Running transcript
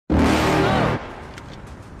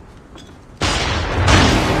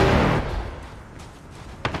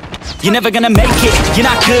you're never gonna make it. You're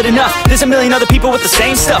not good enough, there's a million other people with the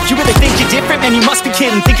same stuff. You really think you're different? Man, you must be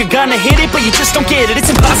kidding. Think you're gonna hit it, but you just don't get it. It's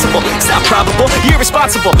impossible, it's not probable, you're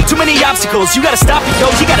irresponsible. Too many obstacles, you gotta stop it, yo.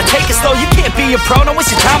 You gotta take it slow, you can't be a pro. Don't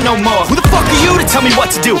waste your time no more. Who the fuck are you to tell me what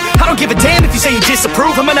to do? I don't give a damn if you say you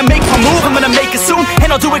disapprove. I'm gonna make my move, I'm gonna make it soon. And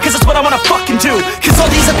I'll do it cause it's what I wanna fucking do. Cause all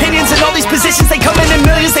these opinions and all these positions, they come in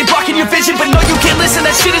millions, they blocking your vision. But no, you can't listen,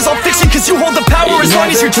 that shit is all fiction. Cause you hold the power as long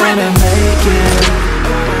as you're dreaming. Make it.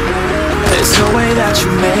 There's no way that you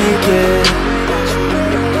make it.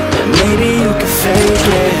 And maybe you can fake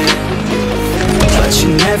it, but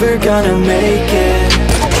you're never gonna make it.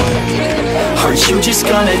 Aren't you just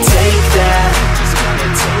gonna take that?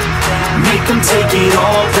 Make them take it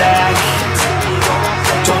all back.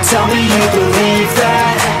 Don't tell me you believe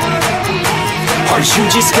that. Aren't you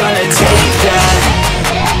just gonna take that?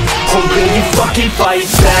 Or will you fucking fight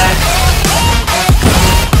back?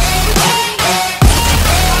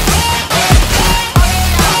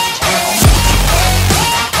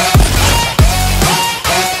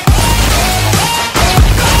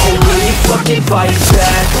 Or will you fucking fight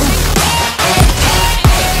back?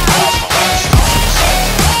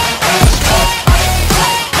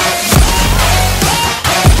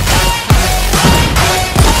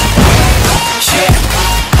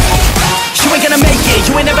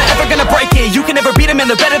 You ain't never ever gonna break it. You can never beat them and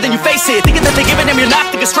they're better than you face it. Thinking that they're giving them, you're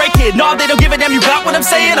not, think a straight kid. No, they don't give a damn, you got what I'm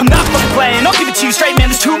saying? I'm not fucking playing, I'll give it to you straight,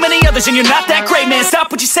 man. There's too many others and you're not that great, man.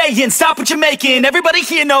 Stop what you're saying, stop what you're making. Everybody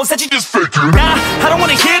here knows that you just faking. Nah, I don't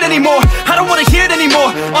wanna hear it anymore, I don't wanna hear it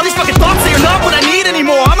anymore. All these fucking thoughts, they are not what I need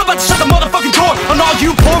anymore. I'm about to shut the motherfucking door on all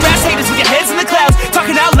you poor ass haters with your heads in the clouds,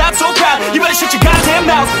 talking out loud so proud. You better shut your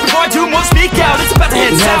goddamn mouth before I do more, speak out. It's about to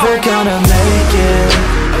head south. You're never gonna make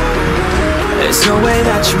it. There's no way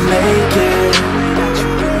that you make it.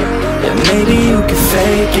 Yeah, maybe you can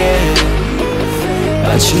fake it,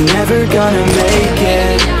 but you're never gonna make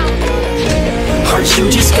it. Aren't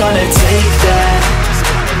you just gonna take that?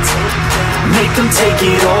 Make them take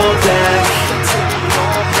it all back.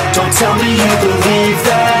 Don't tell me you believe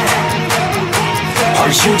that.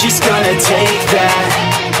 Aren't you just gonna take that?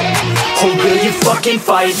 Or will you fucking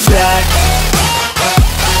fight back?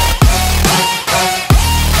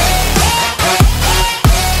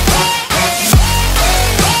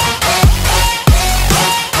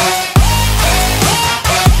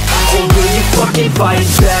 Fucking fight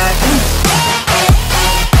back.